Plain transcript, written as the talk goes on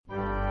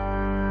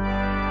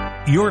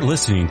You're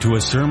listening to a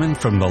sermon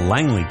from the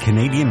Langley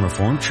Canadian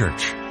Reformed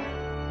Church.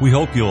 We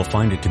hope you'll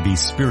find it to be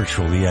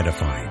spiritually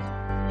edifying.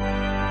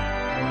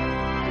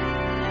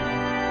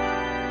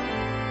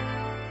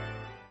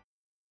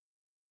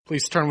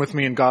 Please turn with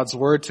me in God's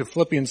Word to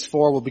Philippians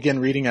 4. We'll begin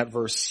reading at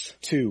verse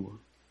 2,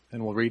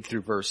 and we'll read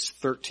through verse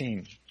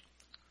 13.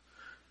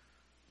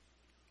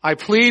 I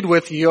plead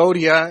with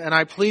Euodia and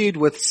I plead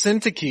with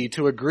Syntyche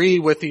to agree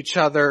with each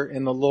other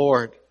in the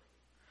Lord.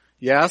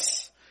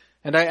 Yes,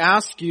 and I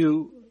ask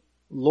you,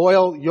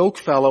 loyal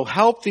yokefellow,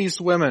 help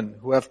these women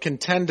who have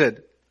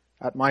contended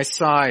at my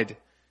side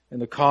in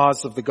the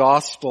cause of the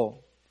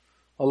gospel,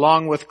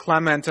 along with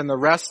Clement and the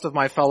rest of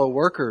my fellow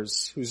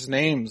workers whose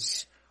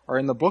names are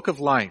in the book of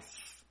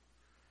life.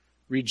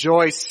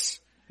 Rejoice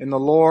in the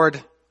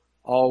Lord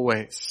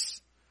always.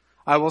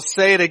 I will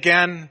say it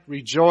again,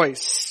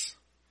 rejoice.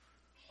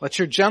 Let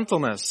your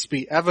gentleness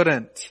be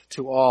evident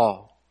to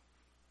all.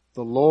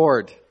 The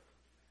Lord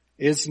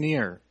is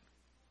near.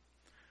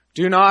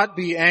 Do not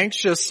be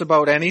anxious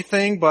about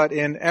anything, but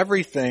in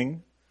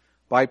everything,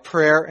 by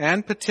prayer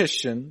and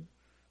petition,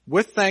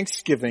 with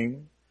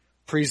thanksgiving,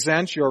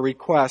 present your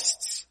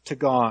requests to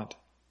God.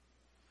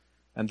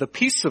 And the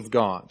peace of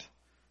God,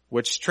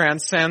 which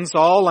transcends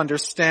all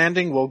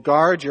understanding, will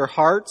guard your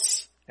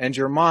hearts and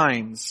your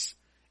minds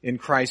in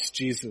Christ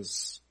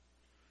Jesus.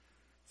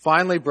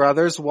 Finally,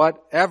 brothers,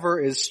 whatever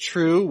is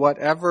true,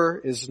 whatever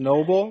is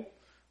noble,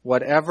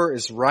 whatever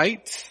is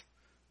right,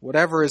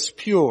 whatever is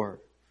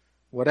pure,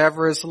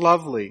 whatever is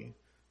lovely,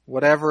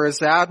 whatever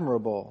is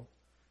admirable,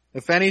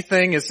 if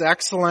anything is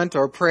excellent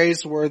or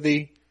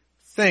praiseworthy,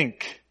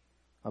 think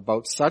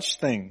about such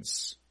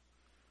things.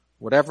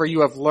 Whatever you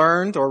have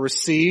learned or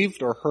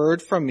received or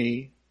heard from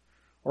me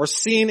or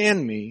seen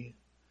in me,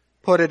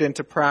 put it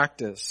into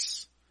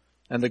practice,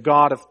 and the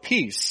God of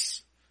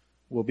peace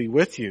will be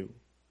with you.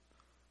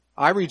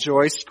 I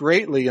rejoice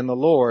greatly in the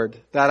Lord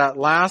that at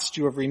last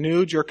you have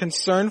renewed your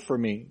concern for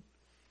me.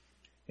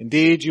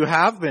 Indeed, you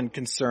have been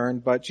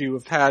concerned, but you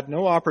have had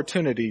no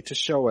opportunity to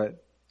show it.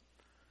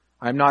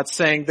 I'm not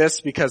saying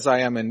this because I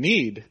am in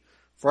need,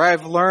 for I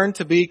have learned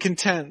to be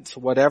content,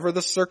 whatever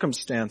the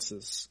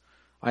circumstances.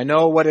 I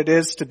know what it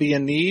is to be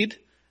in need,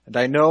 and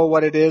I know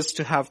what it is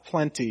to have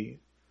plenty.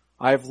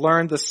 I have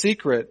learned the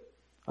secret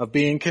of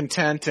being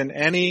content in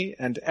any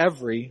and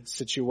every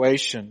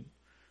situation,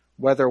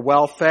 whether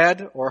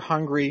well-fed or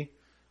hungry,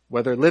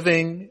 whether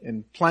living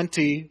in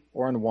plenty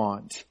or in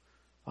want.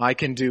 I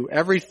can do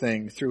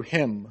everything through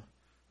Him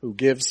who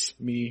gives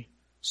me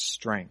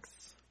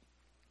strength.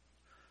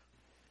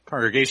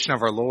 Congregation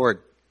of our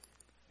Lord,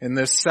 in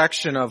this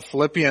section of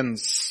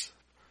Philippians,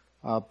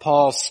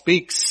 Paul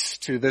speaks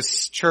to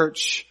this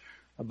church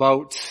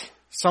about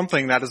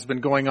something that has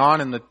been going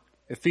on in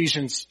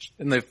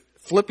the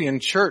Philippian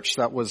church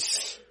that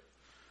was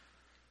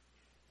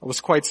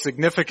quite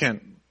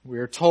significant. We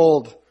are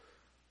told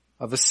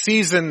of a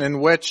season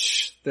in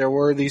which there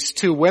were these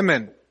two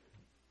women,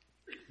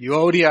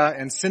 Euodia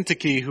and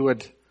Syntyche, who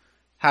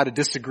had a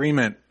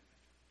disagreement.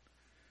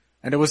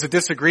 And it was a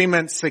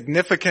disagreement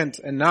significant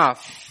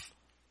enough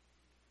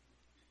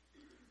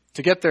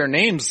to get their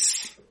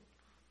names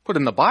put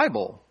in the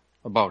Bible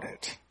about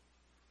it.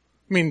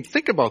 I mean,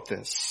 think about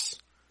this.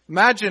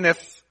 Imagine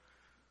if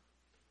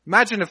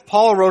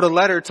Paul wrote a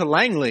letter to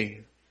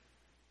Langley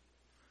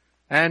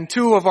and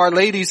two of our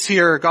ladies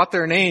here got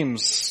their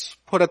names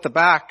put at the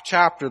back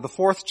chapter, the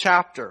 4th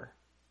chapter.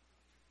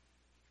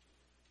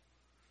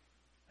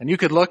 And you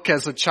could look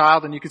as a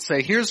child and you could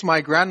say, here's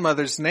my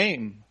grandmother's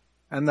name.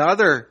 And the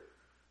other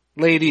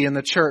lady in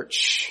the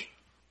church.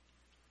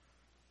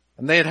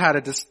 And they had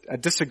a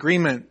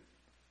disagreement.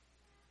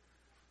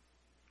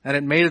 And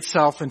it made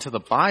itself into the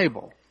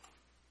Bible.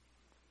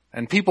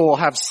 And people will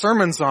have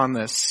sermons on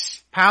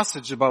this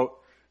passage about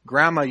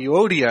Grandma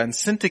Euodia and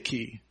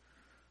Syntyche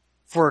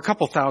for a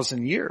couple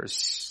thousand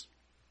years.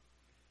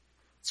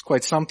 It's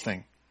quite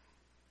something.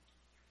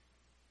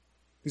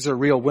 These are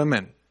real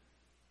women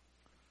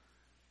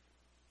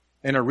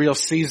in a real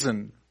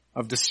season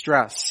of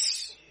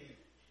distress.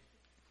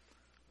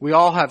 We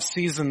all have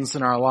seasons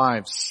in our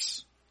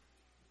lives.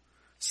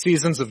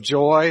 Seasons of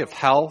joy, of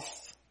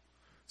health.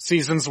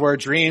 Seasons where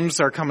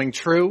dreams are coming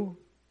true.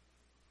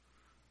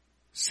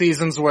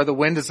 Seasons where the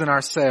wind is in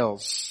our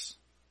sails.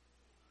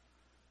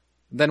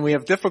 Then we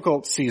have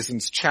difficult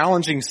seasons,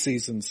 challenging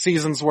seasons,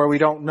 seasons where we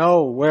don't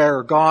know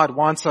where God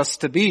wants us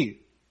to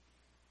be.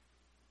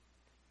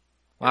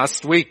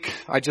 Last week,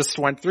 I just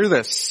went through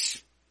this.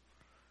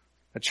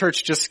 A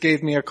church just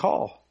gave me a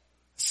call.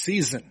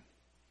 Season.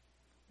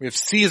 We have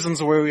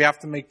seasons where we have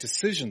to make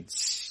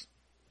decisions.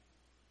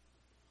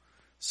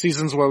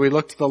 Seasons where we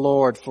look to the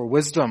Lord for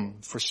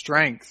wisdom, for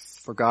strength,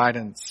 for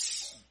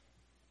guidance.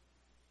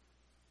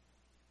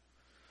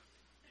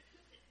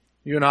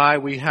 You and I,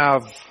 we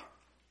have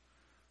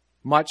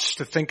much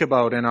to think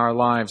about in our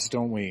lives,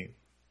 don't we?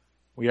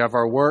 We have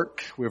our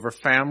work, we have our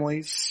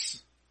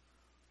families,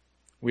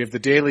 we have the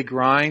daily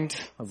grind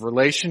of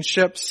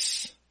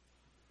relationships,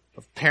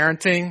 of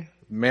parenting,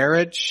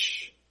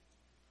 marriage.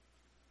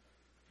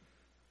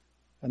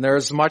 And there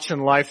is much in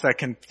life that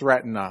can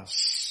threaten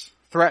us.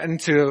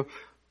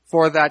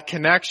 For that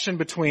connection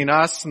between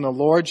us and the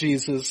Lord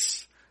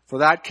Jesus, for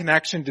that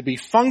connection to be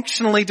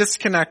functionally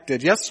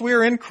disconnected. Yes, we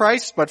are in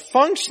Christ, but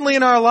functionally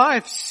in our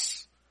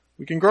lives.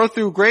 We can go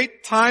through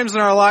great times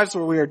in our lives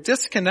where we are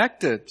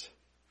disconnected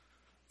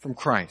from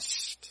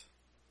Christ.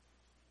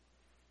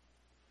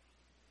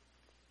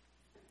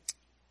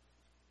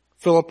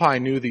 Philippi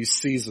knew these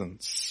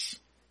seasons.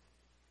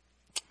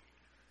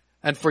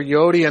 And for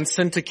Euodia and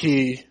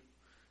Syntyche,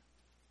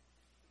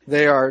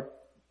 they are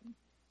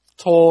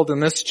told in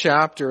this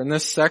chapter, in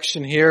this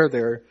section here,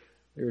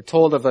 they're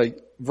told of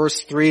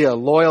verse 3, a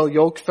loyal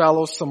yoke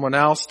fellow, someone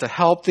else to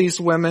help these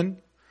women.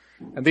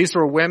 And these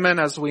were women,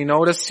 as we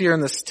notice here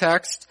in this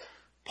text,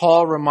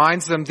 Paul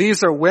reminds them,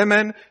 these are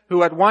women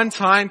who at one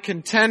time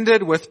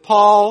contended with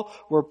Paul,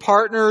 were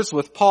partners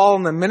with Paul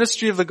in the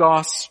ministry of the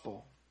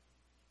gospel.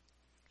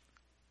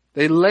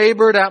 They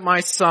labored at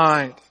my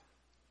side,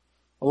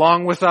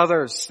 along with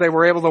others. They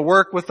were able to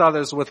work with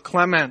others, with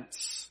Clement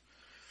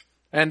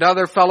and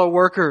other fellow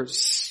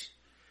workers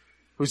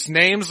whose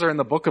names are in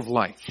the book of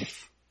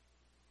life.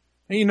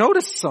 And you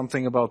notice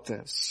something about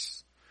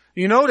this.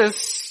 You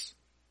notice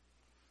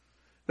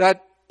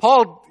that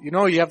Paul,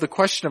 you have the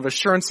question of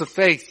assurance of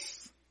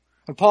faith.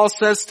 And Paul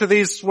says to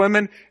these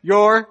women,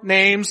 your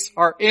names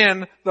are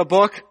in the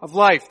book of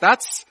life.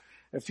 That's,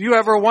 if you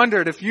ever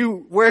wondered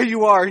where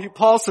you are,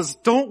 Paul says,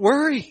 don't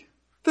worry.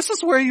 This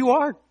is where you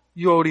are,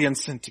 Euodia and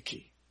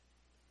Syntyche.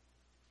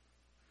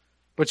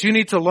 But you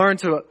need to learn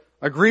to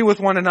agree with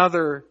one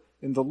another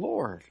in the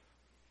Lord.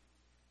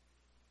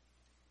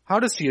 How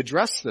does he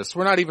address this?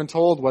 We're not even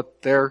told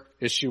what their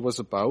issue was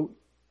about.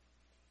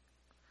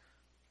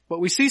 But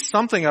we see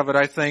something of it,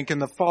 I think, in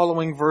the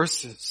following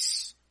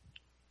verses.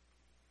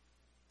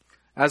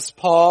 As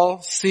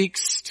Paul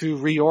seeks to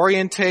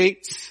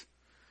reorientate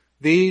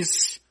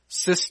these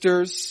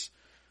sisters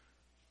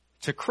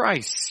to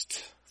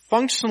Christ,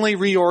 functionally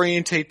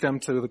reorientate them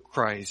to the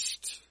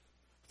Christ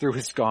through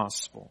his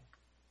gospel.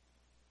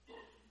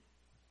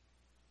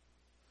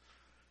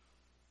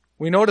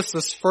 We notice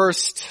this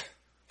first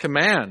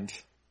command,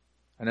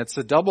 and it's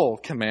a double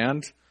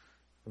command,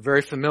 a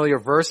very familiar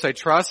verse, I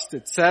trust.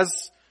 It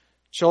says,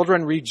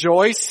 children,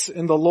 rejoice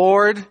in the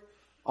Lord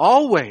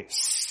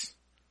always.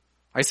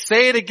 I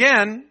say it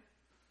again,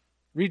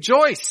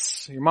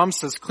 rejoice. Your mom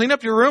says, clean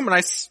up your room, and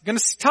I'm going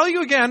to tell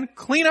you again,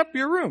 clean up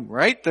your room,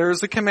 right?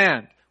 There's a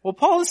command. Well,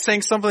 Paul is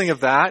saying something of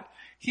that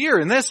here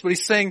in this, but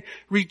he's saying,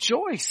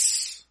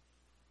 rejoice.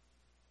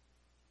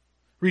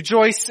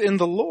 Rejoice in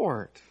the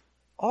Lord.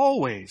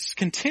 Always,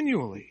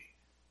 continually.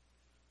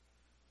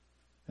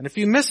 And if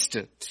you missed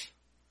it,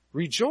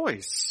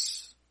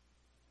 rejoice.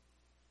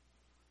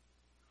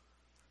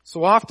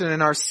 So often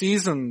in our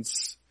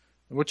seasons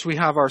in which we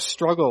have our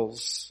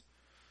struggles,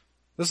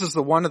 this is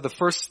one of the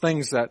first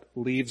things that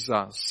leaves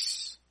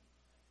us.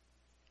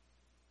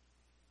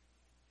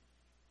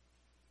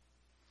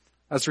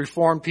 As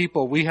Reformed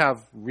people, we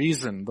have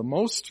reason, the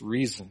most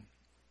reason,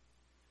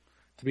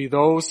 to be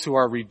those who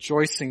are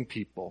rejoicing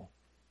people.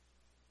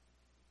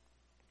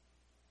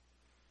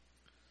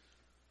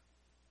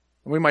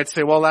 We might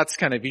say, well, that's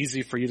kind of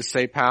easy for you to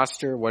say,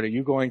 Pastor. What are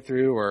you going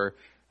through? Or,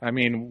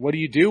 what do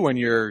you do when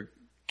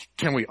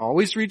can we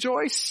always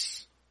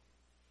rejoice?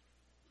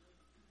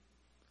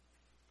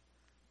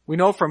 We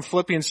know from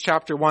Philippians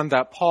chapter 1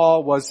 that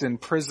Paul was in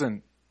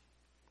prison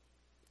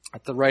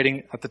at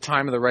the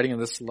time of the writing of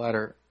this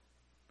letter.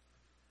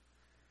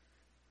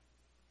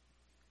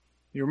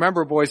 You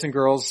remember, boys and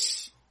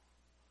girls,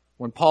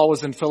 when Paul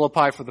was in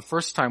Philippi for the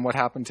first time, what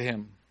happened to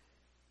him?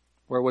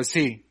 Where was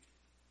he?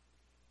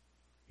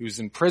 He was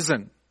in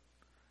prison.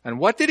 And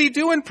what did he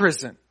do in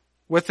prison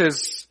with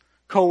his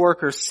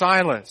co-worker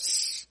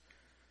Silas?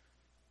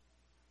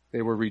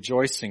 They were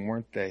rejoicing,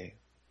 weren't they?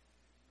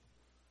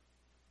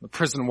 The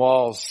prison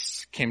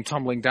walls came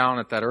tumbling down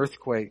at that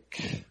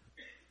earthquake.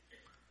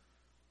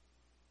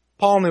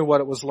 Paul knew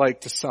what it was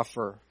like to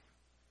suffer.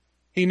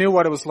 He knew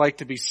what it was like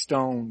to be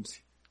stoned,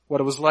 what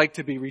it was like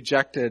to be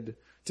rejected,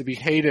 to be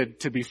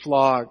hated, to be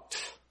flogged.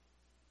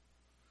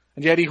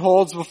 And yet he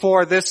holds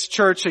before this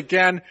church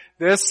again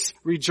this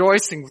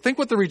rejoicing. Think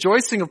what the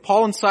rejoicing of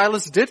Paul and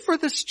Silas did for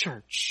this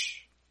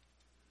church.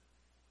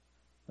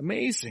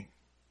 Amazing.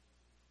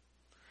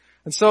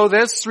 And so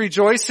this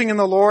rejoicing in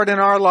the Lord in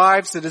our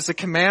lives, it is a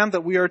command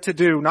that we are to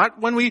do.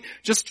 Not when we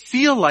just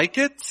feel like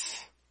it,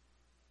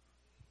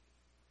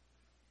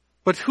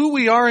 but who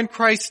we are in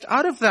Christ.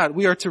 Out of that,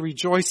 we are to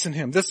rejoice in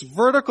Him. This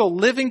vertical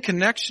living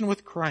connection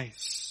with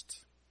Christ.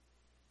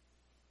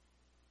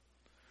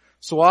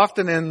 So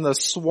often in the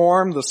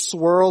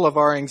swirl of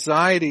our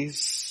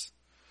anxieties,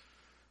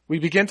 we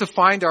begin to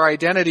find our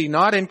identity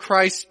not in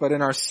Christ, but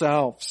in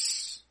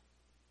ourselves.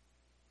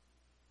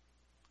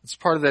 It's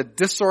part of the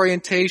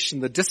disorientation,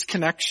 the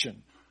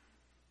disconnection.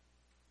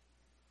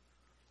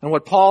 And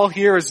what Paul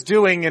here is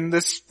doing in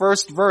this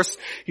first verse,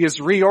 he is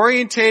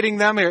reorientating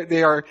them.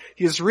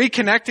 He is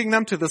reconnecting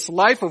them to this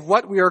life of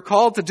what we are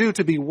called to do,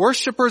 to be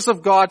worshipers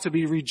of God, to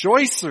be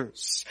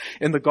rejoicers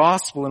in the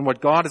gospel and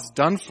what God has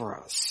done for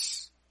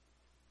us.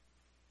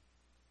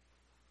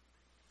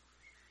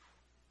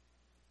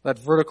 that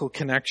vertical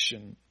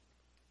connection.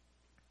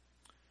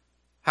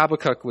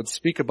 Habakkuk would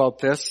speak about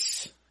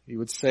this. He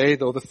would say,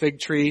 though the fig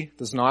tree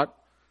does not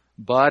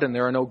bud and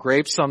there are no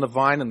grapes on the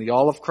vine and the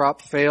olive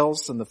crop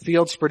fails and the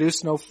fields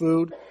produce no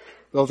food,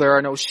 though there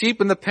are no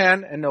sheep in the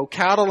pen and no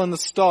cattle in the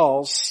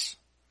stalls,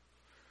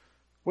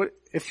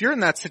 if you're in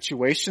that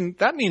situation,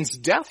 that means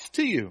death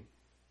to you.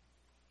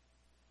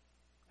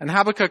 And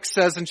Habakkuk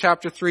says in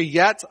chapter 3,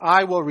 yet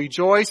I will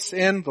rejoice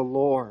in the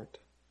Lord.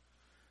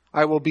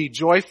 I will be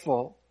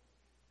joyful.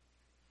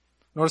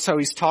 Notice how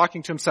he's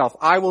talking to himself.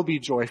 I will be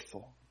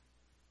joyful.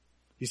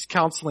 He's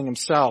counseling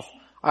himself.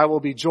 I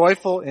will be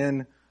joyful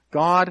in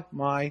God,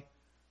 my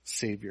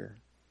Savior.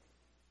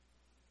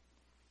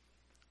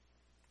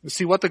 You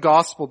see, what the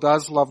gospel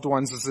does, loved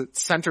ones, is it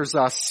centers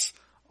us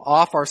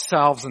off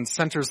ourselves and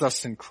centers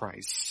us in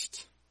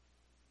Christ.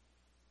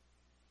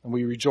 And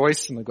we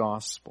rejoice in the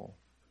gospel.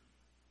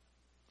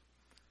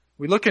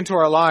 We look into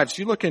our lives.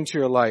 You look into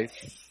your life.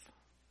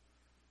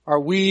 Are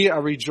we a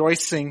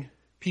rejoicing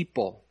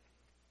people?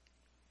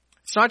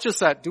 It's not just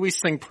that, do we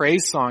sing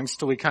praise songs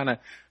till we kind of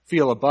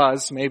feel a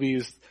buzz? Maybe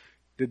you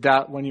did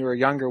that when you were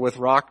younger with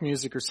rock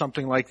music or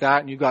something like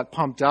that, and you got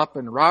pumped up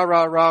and rah,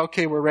 rah, rah,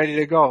 okay, we're ready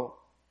to go.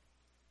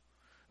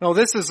 No,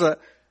 this is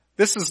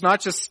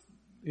not just,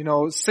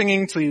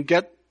 singing till you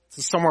get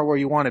to somewhere where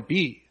you want to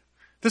be.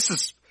 This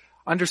is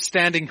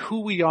understanding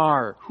who we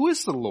are. Who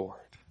is the Lord?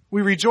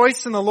 We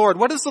rejoice in the Lord.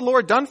 What has the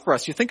Lord done for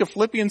us? You think of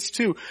Philippians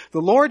 2.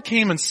 The Lord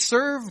came and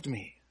served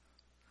me.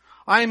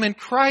 I am in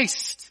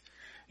Christ.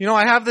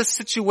 I have this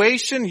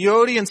situation,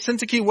 Yodi and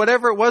Syntyche,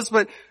 whatever it was,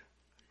 but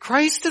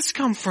Christ has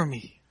come for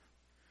me.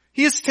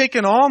 He has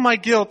taken all my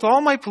guilt,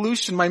 all my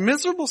pollution, my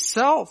miserable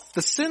self,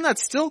 the sin that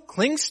still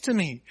clings to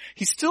me.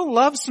 He still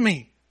loves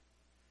me.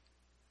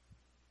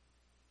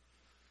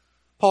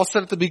 Paul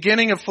said at the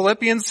beginning of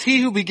Philippians, he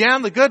who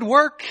began the good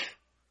work,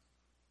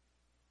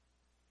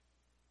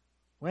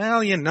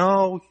 well,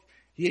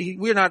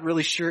 we're not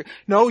really sure.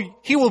 No,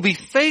 he will be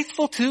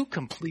faithful to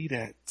complete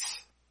it.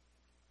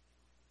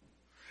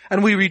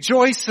 And we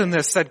rejoice in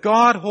this, that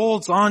God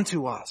holds on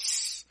to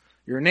us.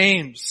 Your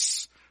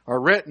names are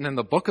written in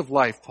the book of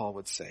life, Paul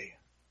would say.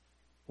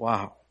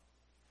 Wow.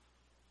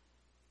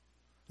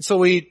 So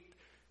we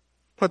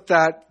put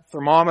that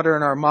thermometer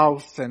in our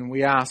mouth and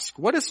we ask,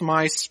 what is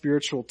my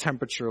spiritual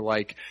temperature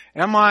like?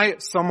 Am I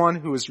someone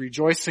who is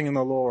rejoicing in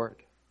the Lord?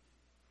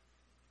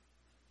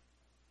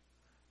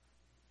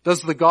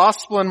 Does the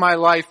gospel in my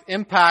life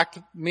impact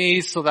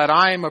me so that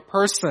I am a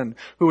person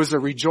who is a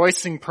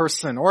rejoicing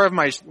person? Or am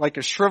I like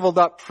a shriveled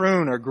up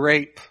prune or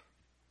grape?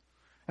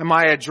 Am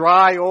I a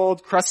dry,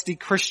 old, crusty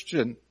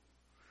Christian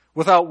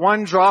without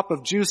one drop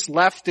of juice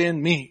left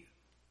in me?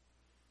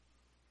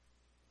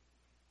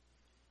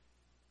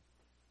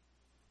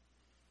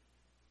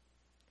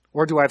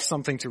 Or do I have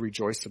something to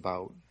rejoice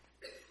about?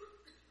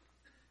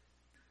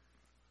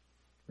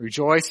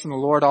 Rejoice in the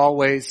Lord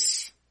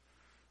always.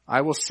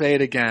 I will say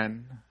it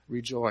again,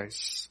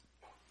 rejoice.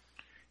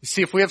 You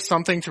see, if we have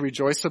something to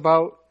rejoice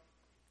about,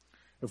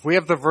 if we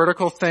have the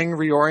vertical thing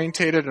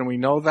reorientated and we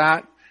know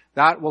that,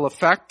 that will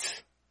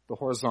affect the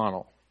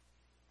horizontal.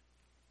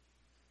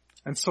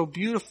 And so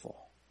beautiful.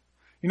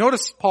 You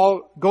notice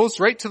Paul goes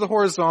right to the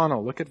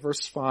horizontal. Look at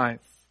verse 5.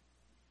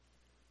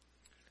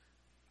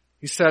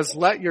 He says,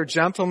 let your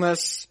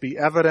gentleness be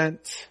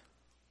evident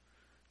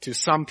to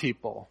some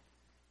people.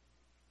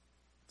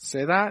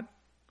 Say that?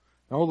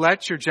 No,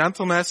 let your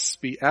gentleness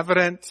be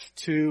evident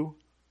to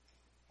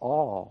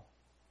all.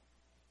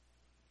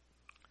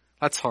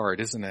 That's hard,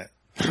 isn't it?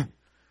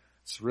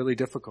 It's really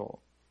difficult.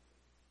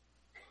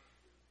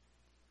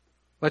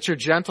 Let your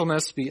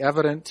gentleness be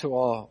evident to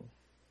all.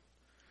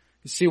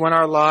 You see, when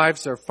our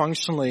lives are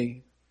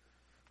functionally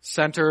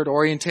centered,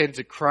 orientated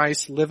to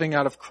Christ, living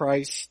out of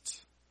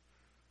Christ,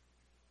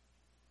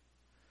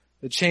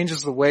 it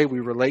changes the way we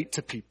relate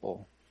to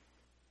people.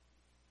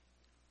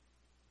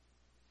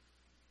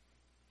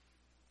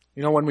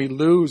 When we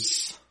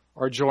lose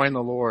our joy in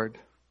the Lord,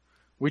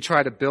 we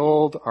try to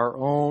build our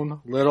own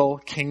little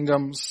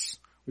kingdoms.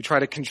 We try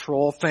to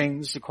control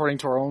things according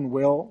to our own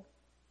will.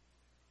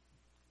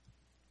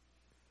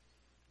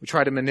 We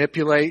try to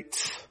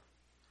manipulate,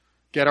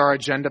 get our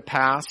agenda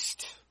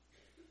passed.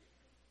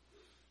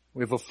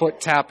 We have a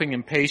foot-tapping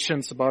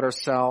impatience about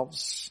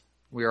ourselves.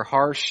 We are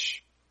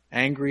harsh,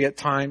 angry at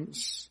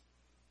times.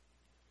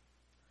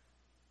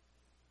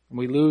 And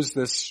we lose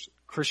this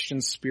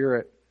Christian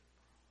spirit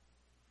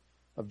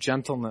of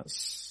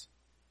gentleness.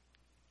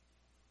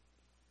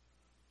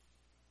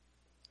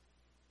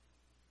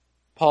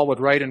 Paul would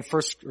write in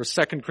 1 or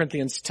 2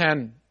 Corinthians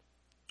 10,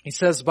 he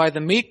says, by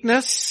the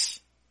meekness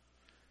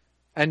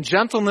and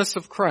gentleness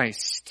of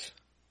Christ.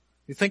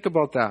 You think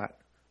about that.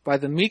 By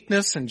the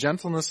meekness and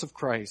gentleness of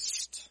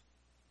Christ,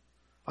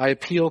 I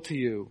appeal to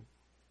you.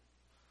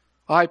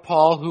 I,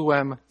 Paul, who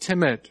am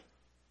timid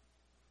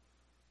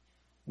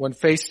when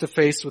face to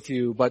face with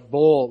you, but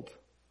bold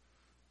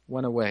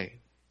when away.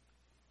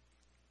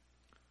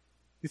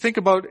 You think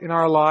about in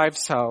our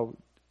lives how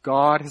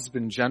God has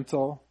been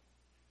gentle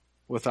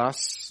with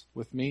us,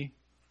 with me.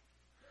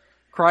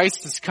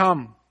 Christ has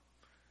come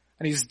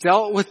And He's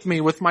dealt with me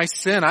with my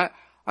sin.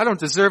 I don't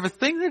deserve a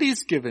thing that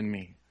He's given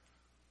me.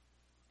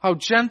 How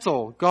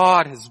gentle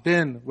God has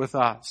been with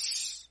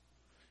us.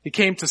 He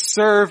came to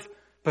serve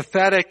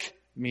pathetic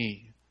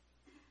me.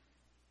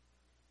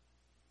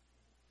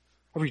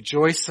 I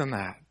rejoice in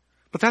that.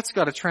 But that's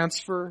got to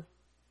transfer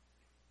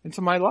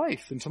into my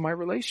life, into my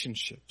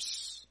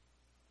relationships.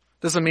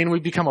 Doesn't mean we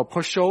become a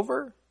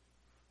pushover,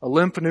 a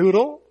limp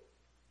noodle.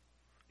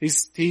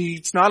 He's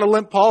not a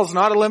limp, Paul's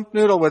not a limp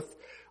noodle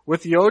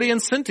with Euodia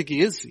and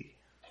Syntyche, is he?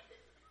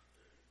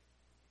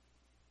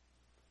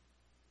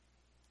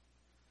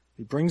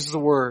 He brings the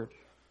word.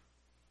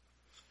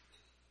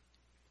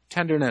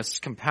 Tenderness,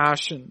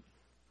 compassion,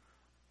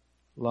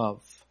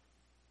 love.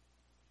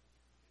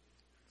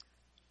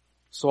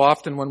 So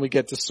often when we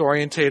get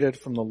disorientated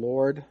from the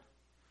Lord,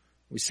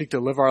 we seek to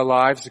live our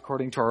lives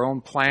according to our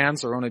own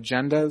plans, our own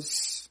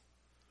agendas,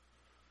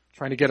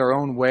 trying to get our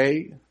own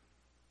way.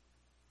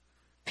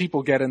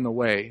 People get in the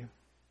way.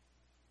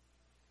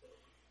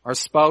 Our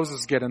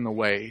spouses get in the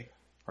way.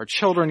 Our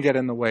children get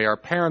in the way. Our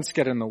parents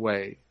get in the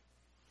way.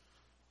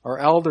 Our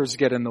elders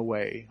get in the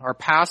way. Our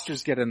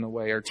pastors get in the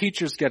way. Our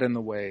teachers get in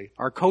the way.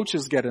 Our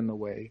coaches get in the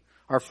way.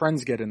 Our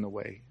friends get in the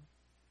way.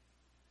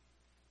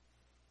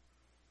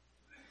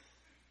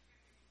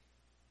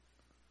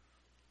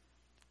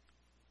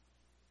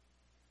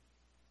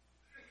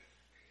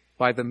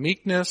 By the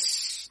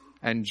meekness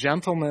and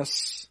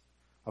gentleness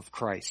of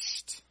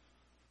Christ.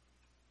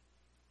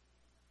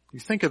 You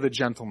think of the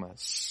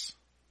gentleness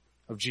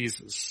of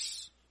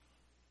Jesus.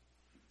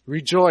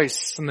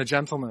 Rejoice in the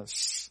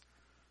gentleness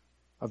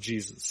of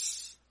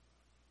Jesus.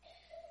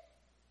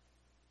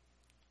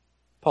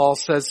 Paul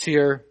says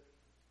here,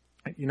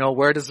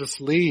 where does this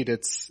lead?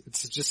 It's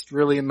just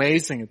really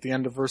amazing at the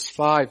end of verse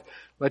 5.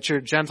 Let your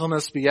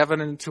gentleness be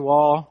evident to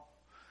all.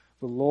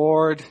 The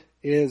Lord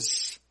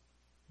is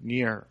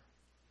near.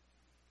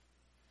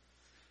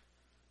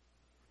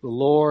 The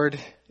Lord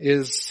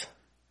is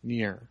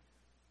near.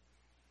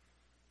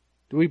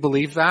 Do we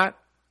believe that?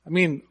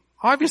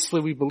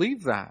 Obviously we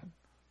believe that.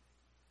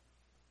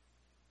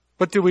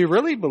 But do we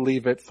really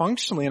believe it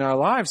functionally in our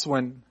lives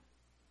when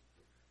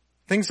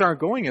things aren't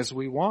going as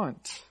we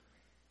want?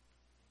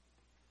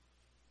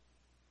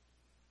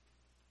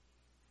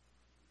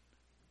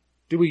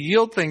 Do we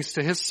yield things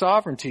to His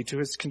sovereignty, to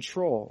His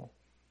control?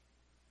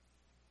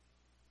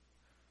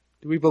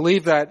 Do we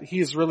believe that He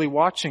is really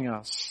watching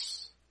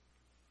us?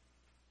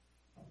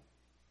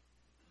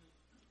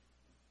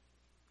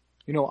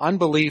 The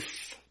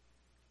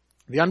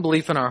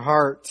unbelief in our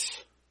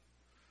heart,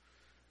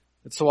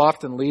 it so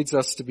often leads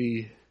us to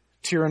be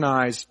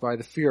tyrannized by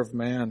the fear of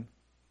man.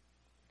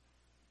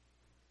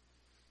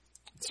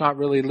 It's not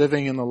really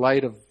living in the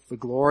light of the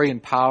glory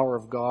and power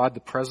of God, the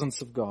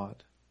presence of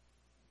God.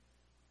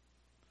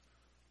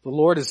 The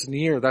Lord is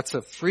near. That's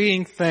a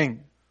freeing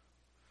thing.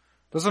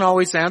 Doesn't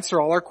always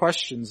answer all our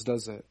questions,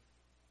 does it?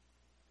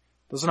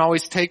 Doesn't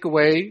always take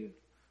away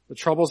the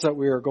troubles that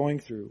we are going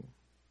through.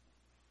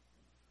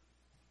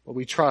 But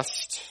we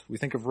trust. We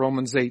think of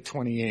Romans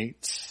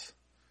 8:28.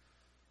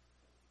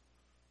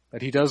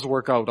 That He does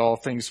work out all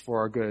things for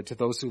our good to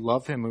those who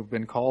love Him, who've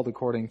been called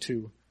according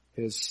to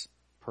His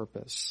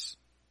purpose.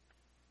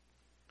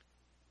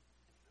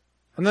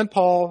 And then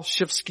Paul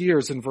shifts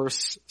gears in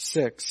verse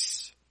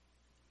 6.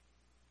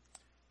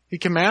 He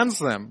commands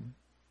them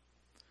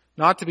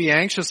not to be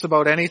anxious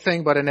about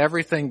anything, but in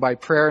everything by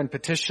prayer and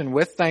petition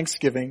with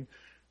thanksgiving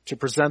to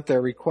present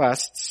their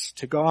requests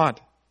to God.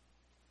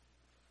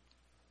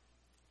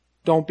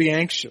 Don't be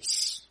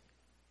anxious.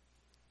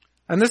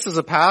 And this is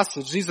a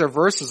passage, these are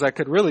verses that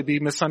could really be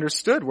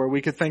misunderstood, where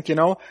we could think,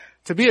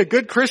 to be a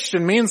good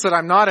Christian means that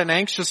I'm not an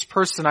anxious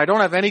person. I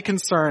don't have any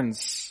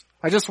concerns.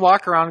 I just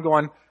walk around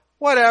going,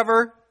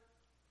 whatever.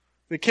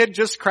 The kid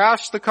just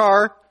crashed the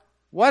car.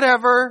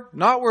 Whatever.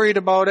 Not worried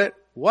about it.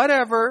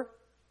 Whatever.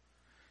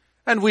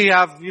 And we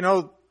have,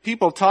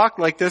 people talk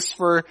like this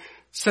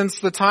since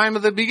the time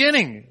of the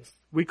beginning.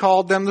 We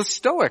called them the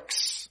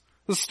Stoics.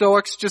 The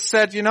Stoics just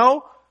said,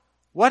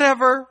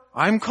 whatever,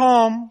 I'm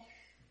calm,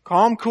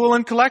 cool,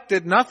 and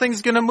collected.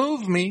 Nothing's going to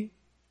move me.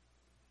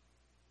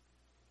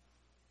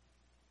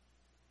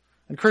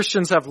 And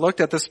Christians have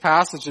looked at this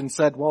passage and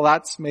said, well,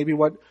 that's maybe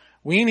what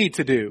we need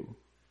to do.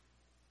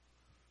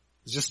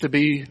 It's just to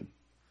be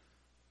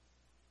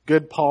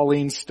good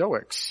Pauline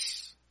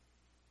Stoics.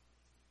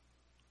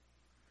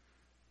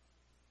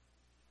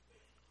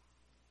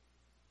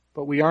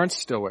 But we aren't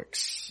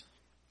Stoics,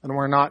 and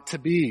we're not to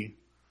be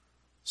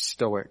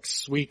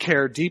Stoics. We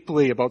care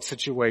deeply about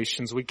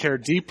situations. We care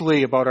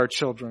deeply about our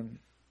children.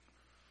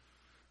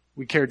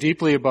 We care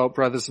deeply about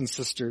brothers and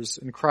sisters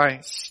in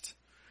Christ.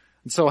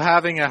 And so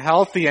having a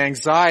healthy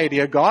anxiety,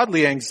 a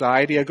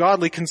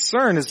godly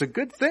concern is a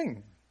good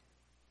thing.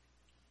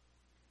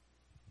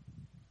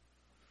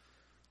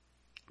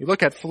 You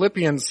look at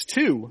Philippians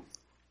 2,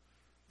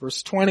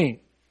 verse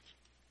 20.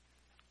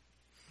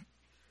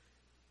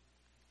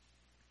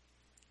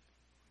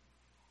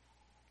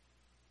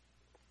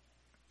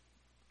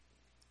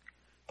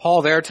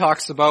 Paul there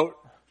talks about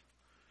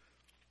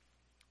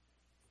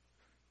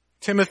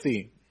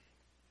Timothy,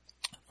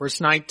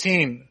 verse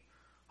 19,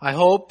 I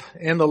hope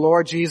in the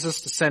Lord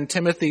Jesus to send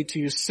Timothy to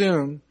you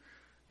soon,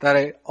 that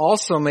I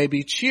also may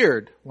be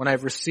cheered when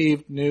I've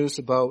received news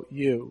about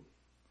you.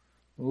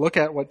 Look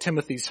at what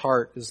Timothy's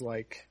heart is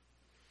like.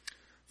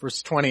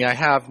 Verse 20, I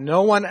have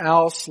no one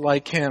else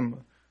like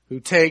him who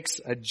takes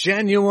a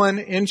genuine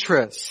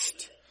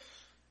interest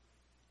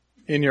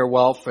in your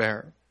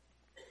welfare.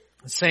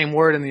 The same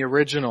word in the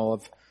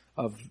original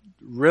of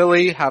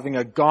really having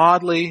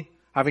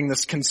having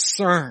this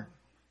concern,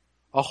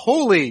 a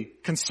holy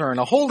concern,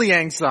 a holy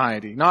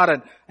anxiety, not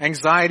an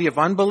anxiety of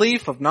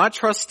unbelief, of not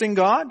trusting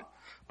God,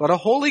 but a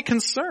holy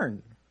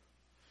concern.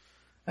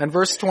 And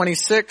verse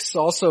 26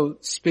 also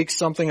speaks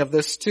something of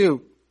this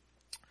too.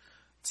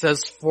 It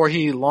says, for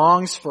he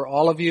longs for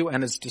all of you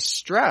and is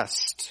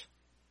distressed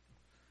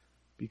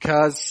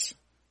because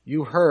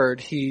you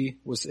heard he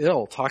was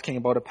ill, talking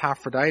about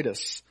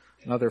Epaphroditus,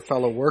 another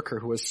fellow worker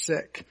who was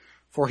sick.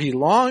 For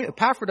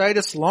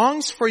Epaphroditus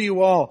longs for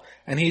you all,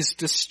 and he's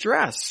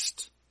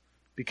distressed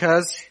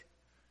because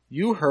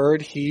you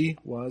heard he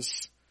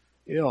was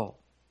ill.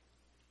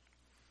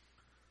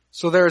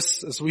 So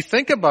as we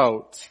think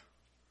about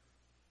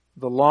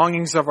the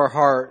longings of our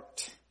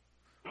heart,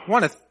 I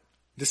want to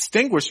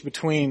distinguish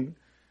between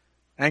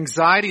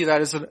anxiety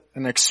that is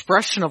an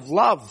expression of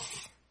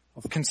love,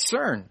 of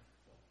concern,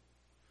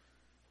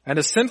 and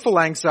a sinful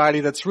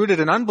anxiety that's rooted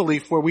in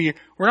unbelief where we're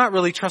not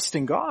really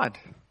trusting God.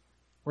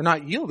 We're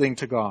not yielding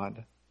to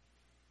God.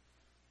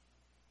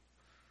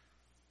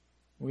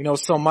 We know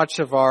so much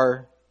of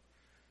our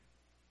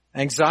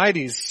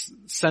anxieties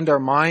send our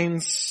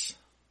minds,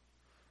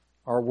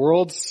 our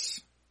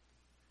worlds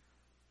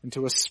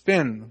into a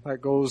spin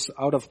that goes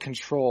out of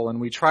control. And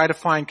we try to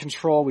find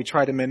control, we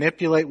try to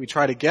manipulate, we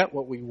try to get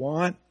what we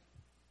want.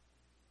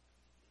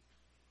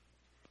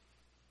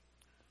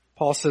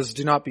 Paul says,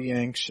 do not be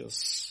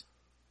anxious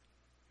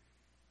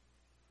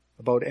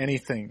about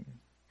anything.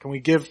 Can we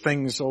give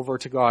things over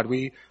to God?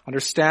 We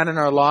understand in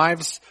our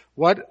lives,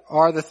 what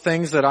are the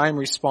things that I'm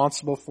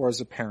responsible for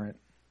as a parent?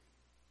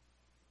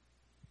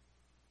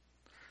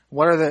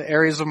 What are the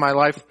areas of my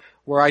life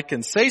where I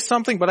can say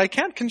something, but I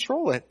can't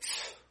control it?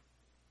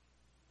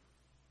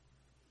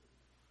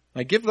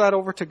 I give that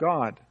over to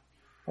God,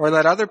 or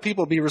let other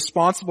people be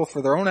responsible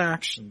for their own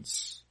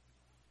actions.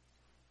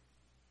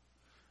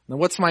 Now,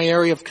 what's my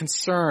area of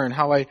concern?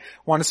 How I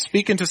want to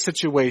speak into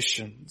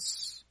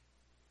situations?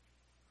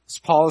 As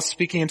Paul is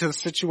speaking into the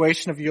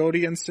situation of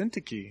Euodia and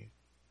Syntyche.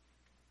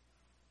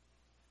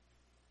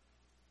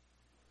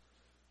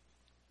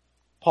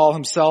 Paul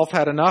himself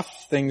had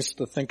enough things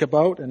to think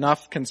about,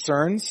 enough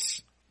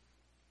concerns.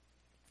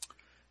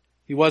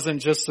 He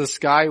wasn't just this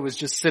guy who was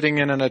just sitting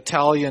in an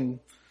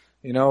Italian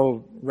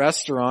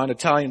restaurant,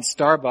 Italian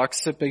Starbucks,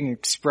 sipping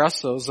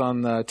espressos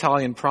on the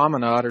Italian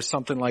promenade or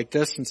something like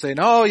this and saying,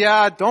 oh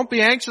yeah, don't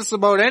be anxious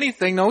about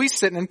anything. No, he's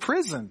sitting in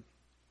prison.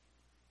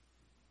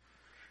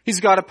 He's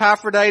got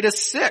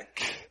Epaphroditus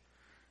sick.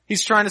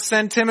 He's trying to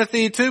send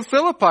Timothy to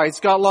Philippi.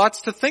 He's got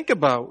lots to think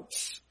about.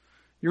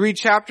 You read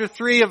chapter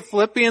 3 of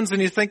Philippians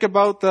and you think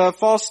about the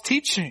false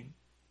teaching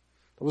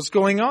that was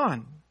going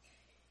on.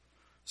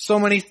 So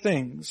many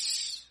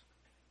things.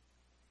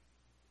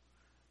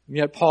 And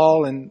yet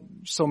Paul,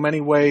 in so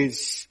many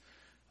ways,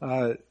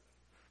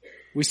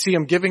 we see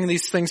him giving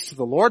these things to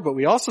the Lord, but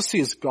we also see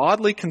his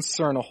godly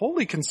concern, a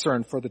holy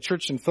concern for the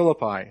church in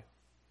Philippi.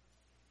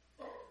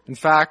 In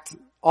fact,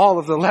 all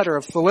of the letter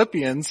of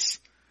Philippians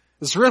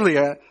is really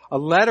a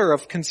letter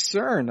of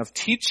concern, of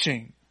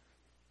teaching.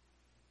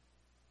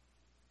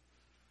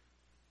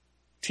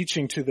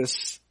 Teaching to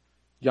this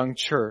young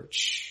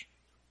church.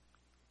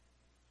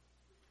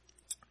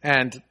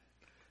 And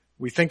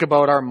we think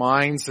about our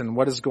minds and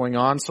what is going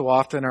on so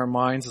often in our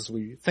minds as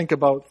we think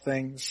about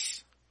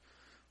things.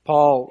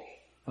 Paul,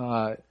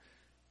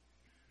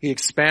 he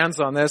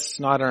expands on this,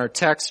 not in our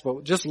text,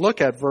 but just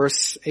look at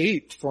verse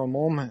 8 for a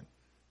moment.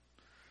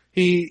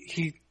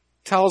 He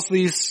tells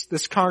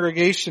this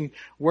congregation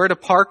where to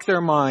park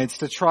their minds,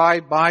 to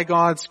try by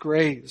God's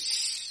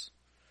grace,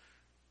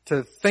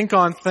 to think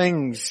on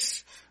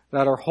things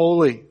that are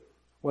holy,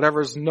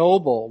 whatever is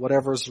noble,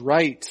 whatever is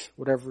right,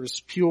 whatever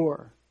is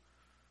pure.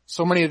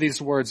 So many of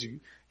these words,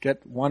 you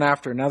get one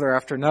after another,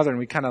 and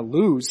we kind of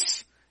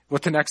lose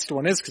what the next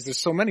one is because there's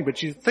so many,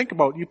 but you pick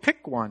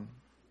one.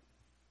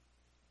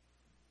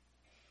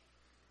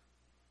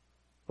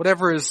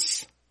 Whatever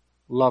is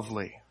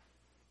lovely.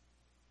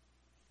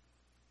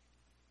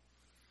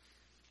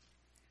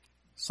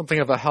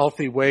 Something of a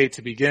healthy way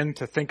to begin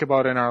to think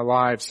about in our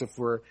lives if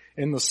we're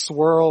in the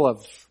swirl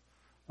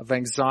of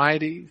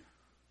anxiety.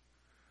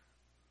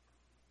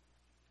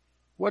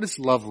 What is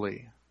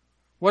lovely?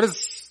 What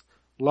is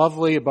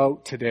lovely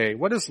about today?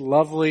 What is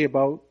lovely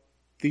about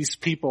these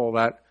people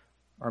that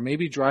are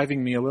maybe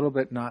driving me a little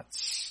bit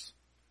nuts?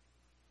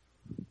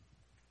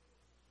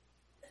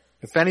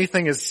 If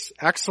anything is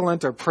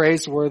excellent or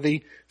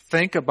praiseworthy,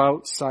 think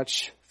about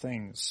such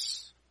things.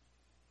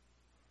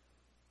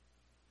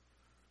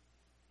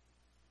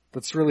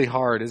 That's really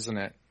hard, isn't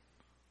it?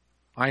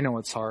 I know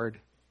it's hard.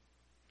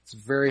 It's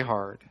very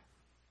hard.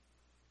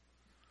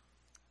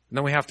 And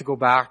then we have to go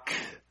back,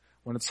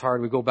 when it's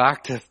hard, we go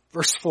back to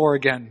verse 4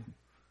 again.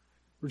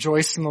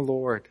 Rejoice in the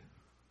Lord.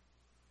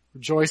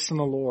 Rejoice in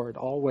the Lord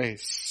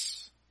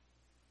always.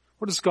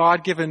 What has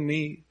God given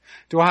me?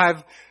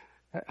 Have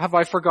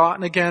I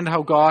forgotten again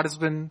how God has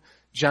been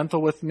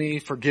gentle with me,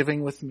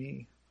 forgiving with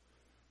me?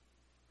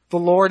 The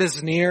Lord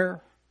is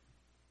near.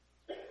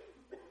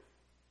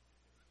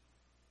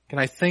 Can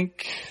I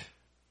think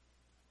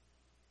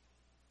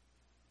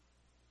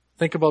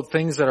about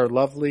things that are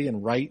lovely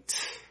and right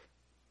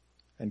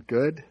and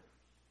good?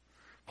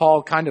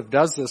 Paul kind of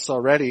does this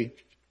already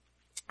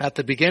at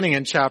the beginning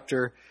in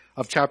chapter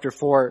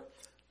 4,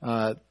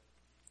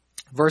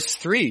 verse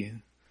 3.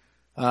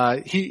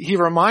 He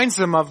reminds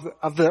them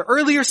of the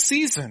earlier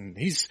season.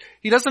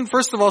 He doesn't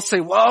first of all say,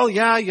 well,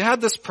 yeah, you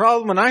had this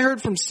problem and I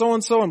heard from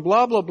so-and-so and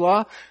blah, blah,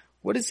 blah.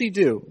 What does he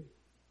do?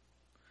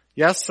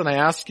 Yes, and I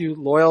ask you,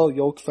 loyal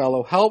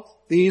yokefellow,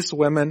 help these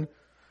women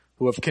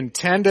who have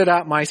contended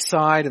at my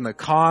side in the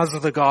cause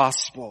of the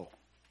gospel,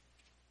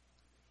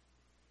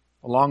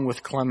 along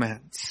with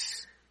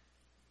Clemens.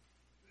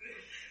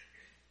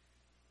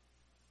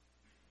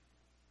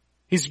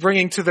 He's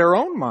bringing to their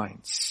own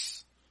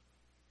minds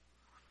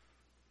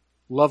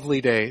lovely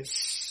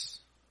days,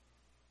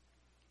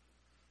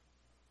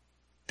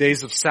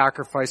 days of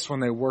sacrifice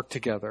when they work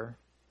together.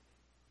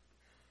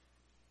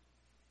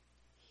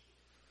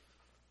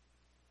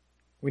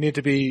 We need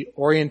to be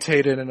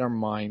orientated in our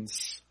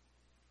minds.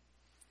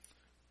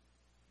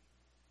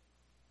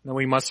 And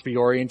we must be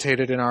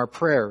orientated in our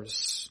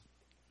prayers.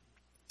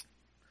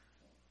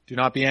 Do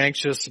not be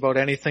anxious about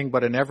anything,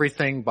 but in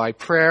everything by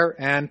prayer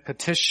and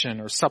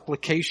petition or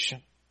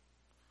supplication.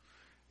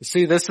 You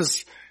see, this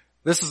is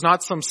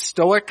not some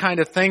stoic kind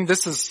of thing.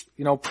 This is,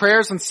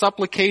 prayers and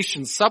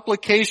supplications.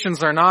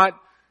 Supplications are not,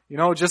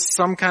 just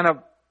some kind of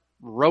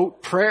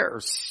rote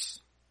prayers.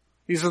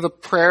 These are the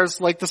prayers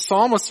like the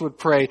psalmist would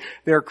pray.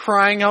 They're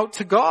crying out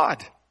to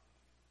God.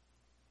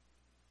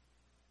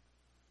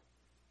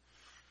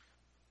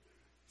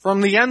 From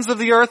the ends of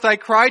the earth I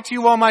cry to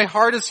you while my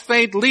heart is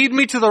faint. Lead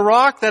me to the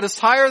rock that is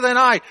higher than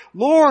I.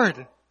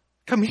 Lord,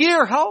 come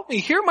here, help me.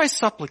 Hear my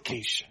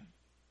supplication.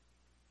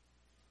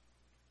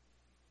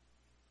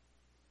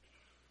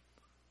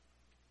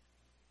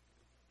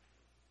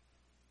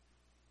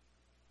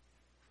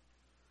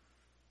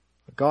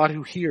 A God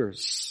who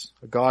hears,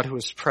 a God who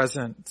is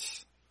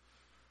present,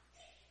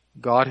 a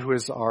God who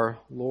is our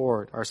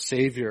Lord, our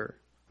Savior,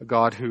 a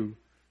God who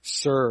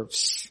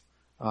serves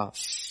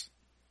us.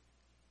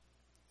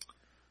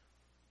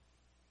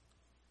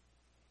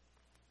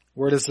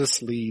 Where does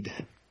this lead?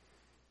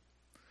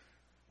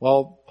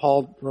 Well,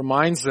 Paul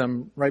reminds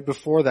them right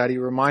before that, he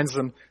reminds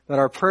them that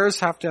our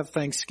prayers have to have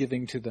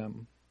thanksgiving to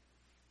them.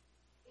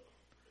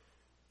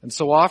 And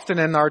so often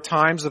in our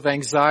times of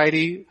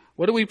anxiety,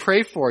 what do we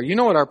pray for? You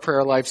know what our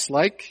prayer life's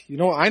like.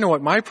 I know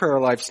what my prayer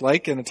life's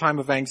like in a time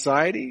of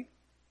anxiety.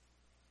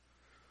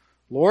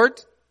 Lord,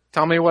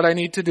 tell me what I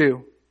need to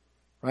do.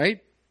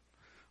 Right?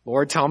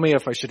 Lord, tell me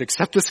if I should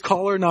accept this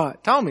call or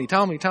not. Tell me.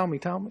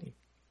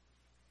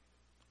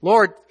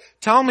 Lord,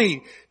 tell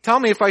me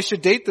if I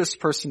should date this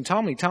person.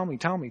 Tell me.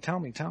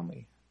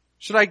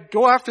 Should I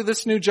go after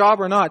this new job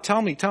or not?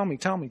 Tell me.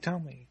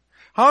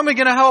 How am I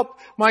going to help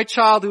my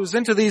child who's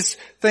into these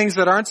things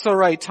that aren't so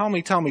right? Tell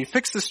me.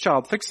 Fix this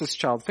child. Fix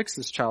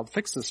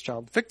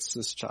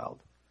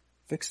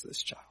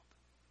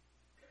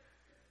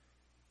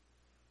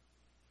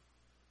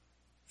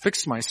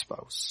my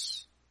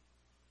spouse.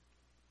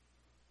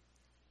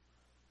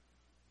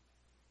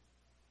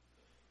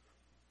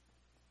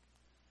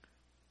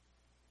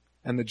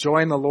 And the joy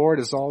in the Lord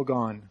is all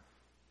gone.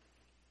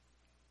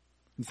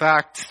 In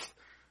fact,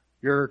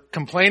 you're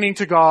complaining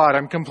to God.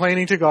 I'm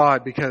complaining to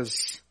God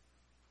because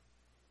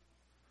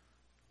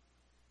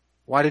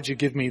why did you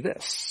give me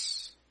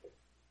this?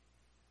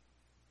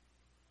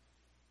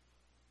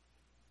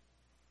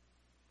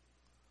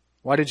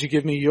 Why did you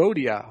give me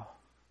Yodia?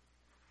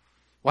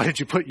 Why did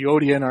you put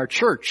Yodia in our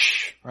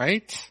church,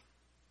 right?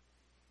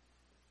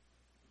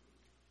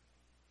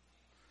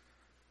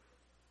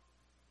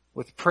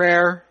 With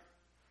prayer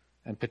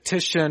and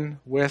petition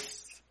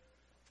with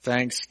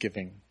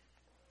thanksgiving.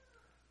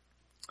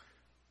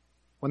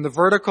 When the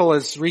vertical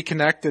is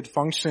reconnected,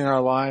 functioning in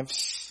our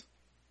lives,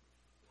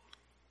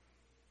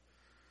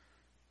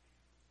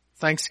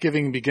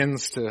 thanksgiving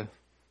begins to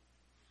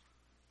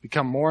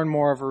become more and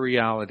more of a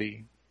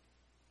reality.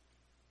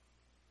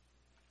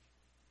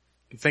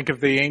 You think of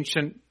the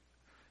ancient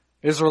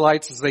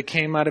Israelites as they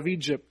came out of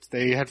Egypt.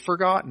 They had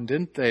forgotten,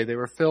 didn't they? They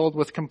were filled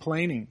with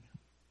complaining.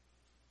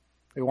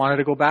 They wanted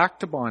to go back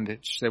to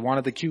bondage. They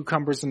wanted the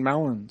cucumbers and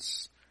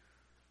melons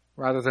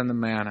rather than the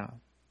manna.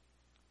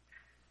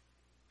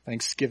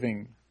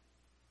 Thanksgiving.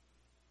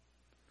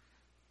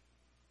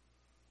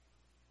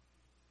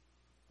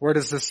 Where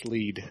does this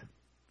lead?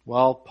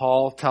 Well,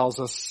 Paul tells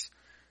us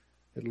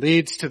it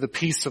leads to the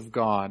peace of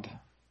God.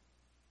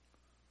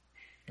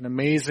 An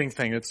amazing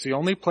thing. It's the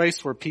only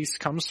place where peace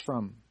comes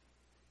from.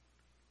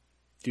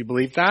 Do you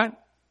believe that?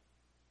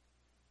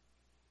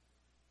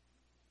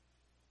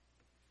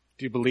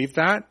 Do you believe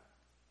that?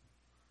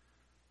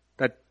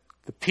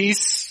 The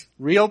peace,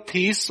 real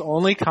peace,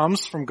 only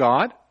comes from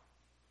God?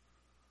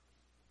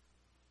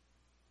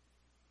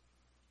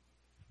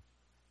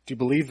 Do you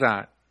believe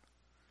that?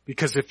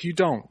 Because if you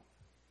don't,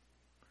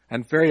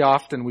 and very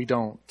often we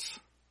don't,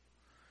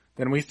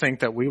 then we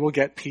think that we will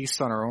get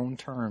peace on our own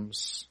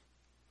terms.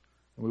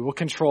 We will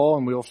control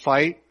and we will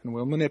fight and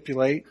we'll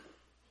manipulate.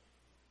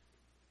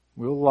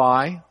 We'll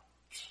lie.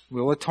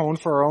 We'll atone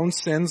for our own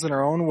sins in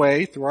our own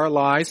way through our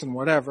lies and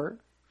whatever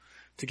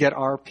to get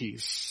our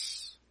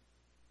peace.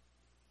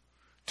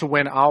 To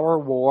win our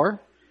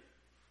war.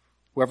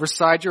 Whoever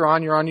side you're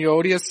on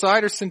Euodia's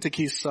side or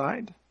Syntyche's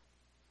side.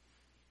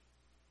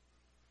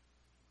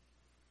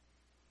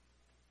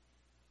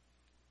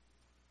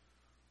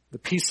 The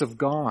peace of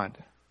God,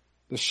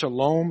 the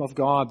shalom of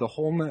God, the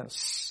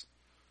wholeness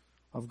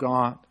of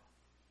God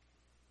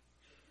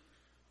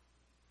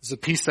is a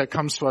peace that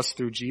comes to us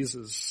through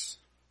Jesus.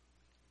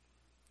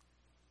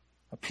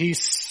 A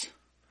peace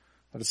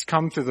that has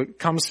comes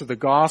through the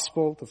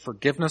gospel, the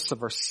forgiveness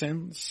of our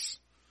sins.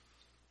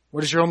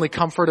 What is your only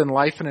comfort in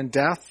life and in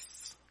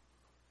death?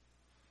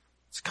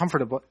 It's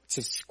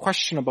a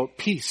question about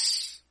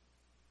peace.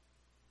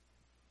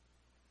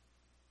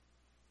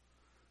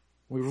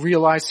 We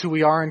realize who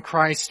we are in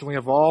Christ and we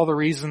have all the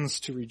reasons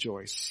to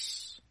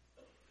rejoice.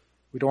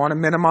 We don't want to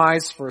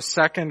minimize for a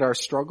second our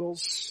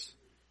struggles,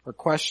 our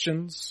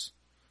questions.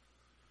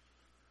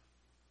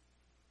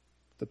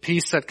 The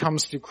peace that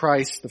comes through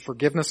Christ, the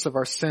forgiveness of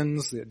our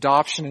sins, the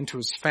adoption into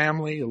His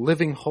family, a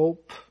living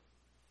hope.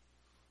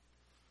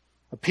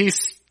 A peace,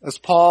 as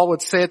Paul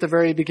would say at the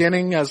very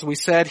beginning, as we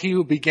said, he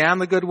who began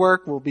the good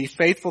work will be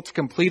faithful to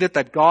complete it,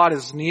 that God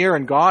is near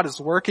and God is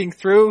working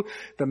through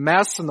the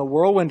mess and the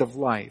whirlwind of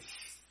life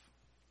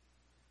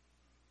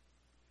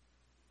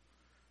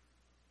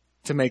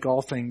to make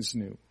all things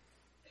new.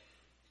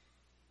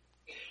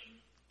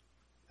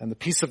 And the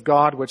peace of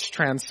God, which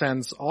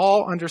transcends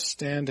all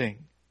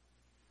understanding,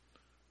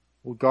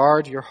 will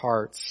guard your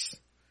hearts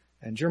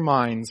and your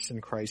minds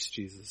in Christ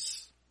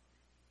Jesus.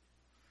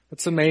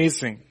 It's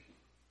amazing.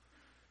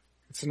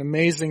 It's an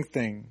amazing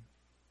thing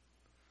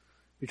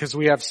because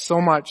we have so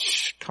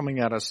much coming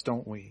at us,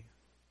 don't we?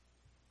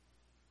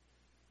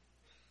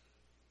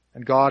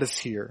 And God is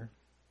here.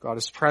 God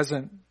is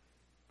present.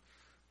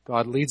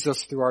 God leads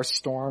us through our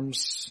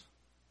storms.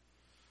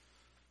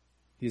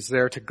 He's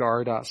there to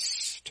guard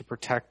us, to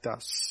protect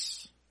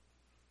us,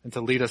 and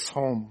to lead us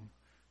home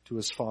to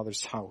His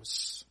Father's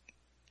house.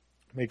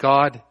 May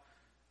God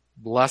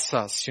bless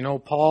us. You know,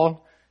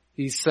 Paul,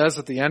 he says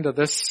at the end of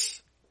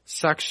this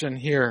section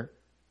here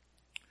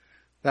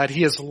that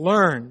he has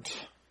learned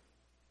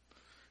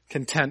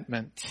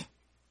contentment.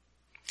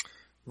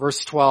 Verse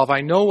 12,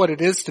 I know what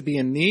it is to be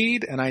in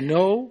need, and I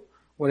know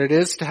what it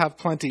is to have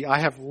plenty.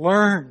 I have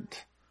learned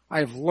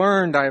I've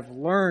learned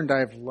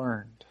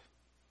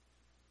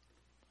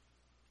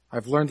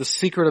the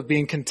secret of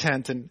being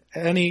content in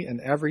any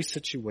and every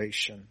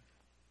situation.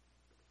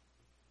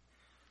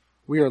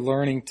 We are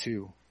learning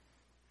too.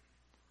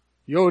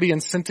 Euodia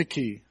and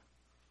Syntyche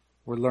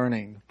were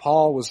learning.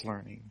 Paul was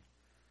learning.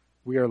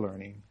 We are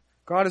learning.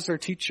 God is our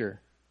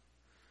teacher.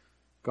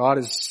 God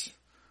has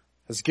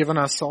given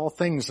us all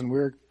things, and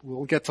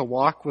we'll get to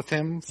walk with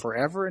Him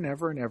forever and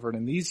ever and ever. And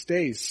in these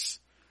days,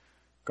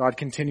 God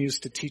continues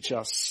to teach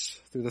us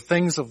through the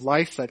things of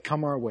life that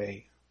come our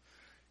way.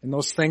 In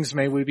those things,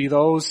 may we be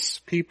those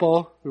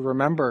people who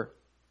remember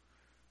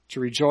to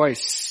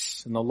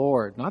rejoice in the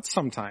Lord, not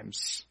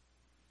sometimes,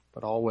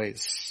 but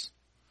always.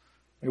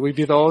 May we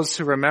be those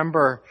who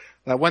remember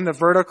that when the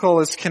vertical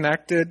is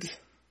connected,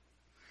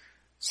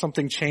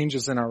 something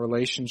changes in our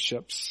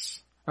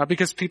relationships. Not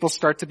because people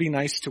start to be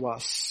nice to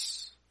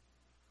us,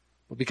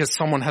 but because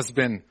someone has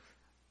been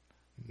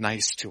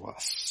nice to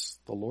us.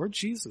 The Lord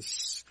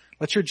Jesus.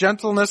 Let your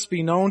gentleness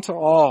be known to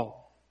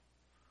all.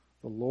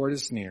 The Lord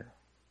is near.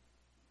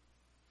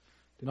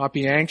 Do not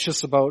be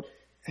anxious about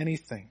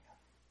anything.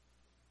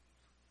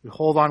 We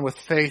hold on with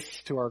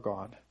faith to our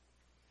God.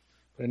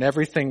 But in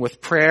everything, with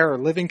prayer or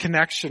living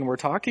connection, we're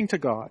talking to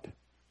God.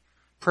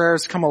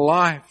 Prayers come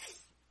alive.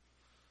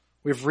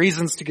 We have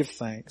reasons to give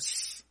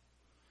thanks.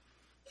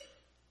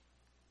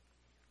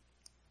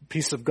 The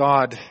peace of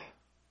God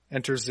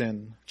enters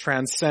in,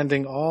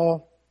 transcending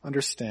all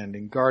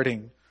understanding,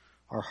 guarding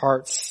our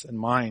hearts and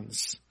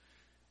minds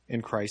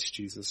in Christ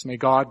Jesus. May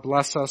God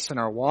bless us in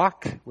our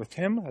walk with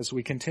Him as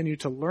we continue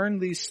to learn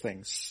these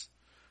things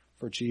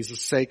for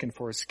Jesus' sake and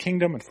for His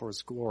kingdom and for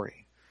His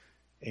glory.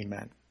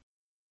 Amen.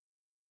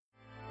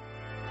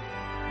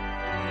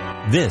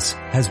 This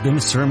has been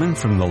a sermon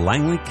from the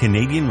Langley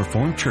Canadian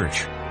Reformed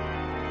Church.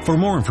 For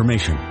more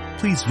information,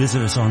 please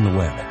visit us on the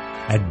web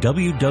at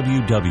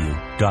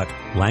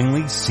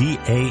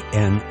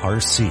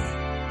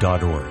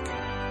www.langleycanrc.org.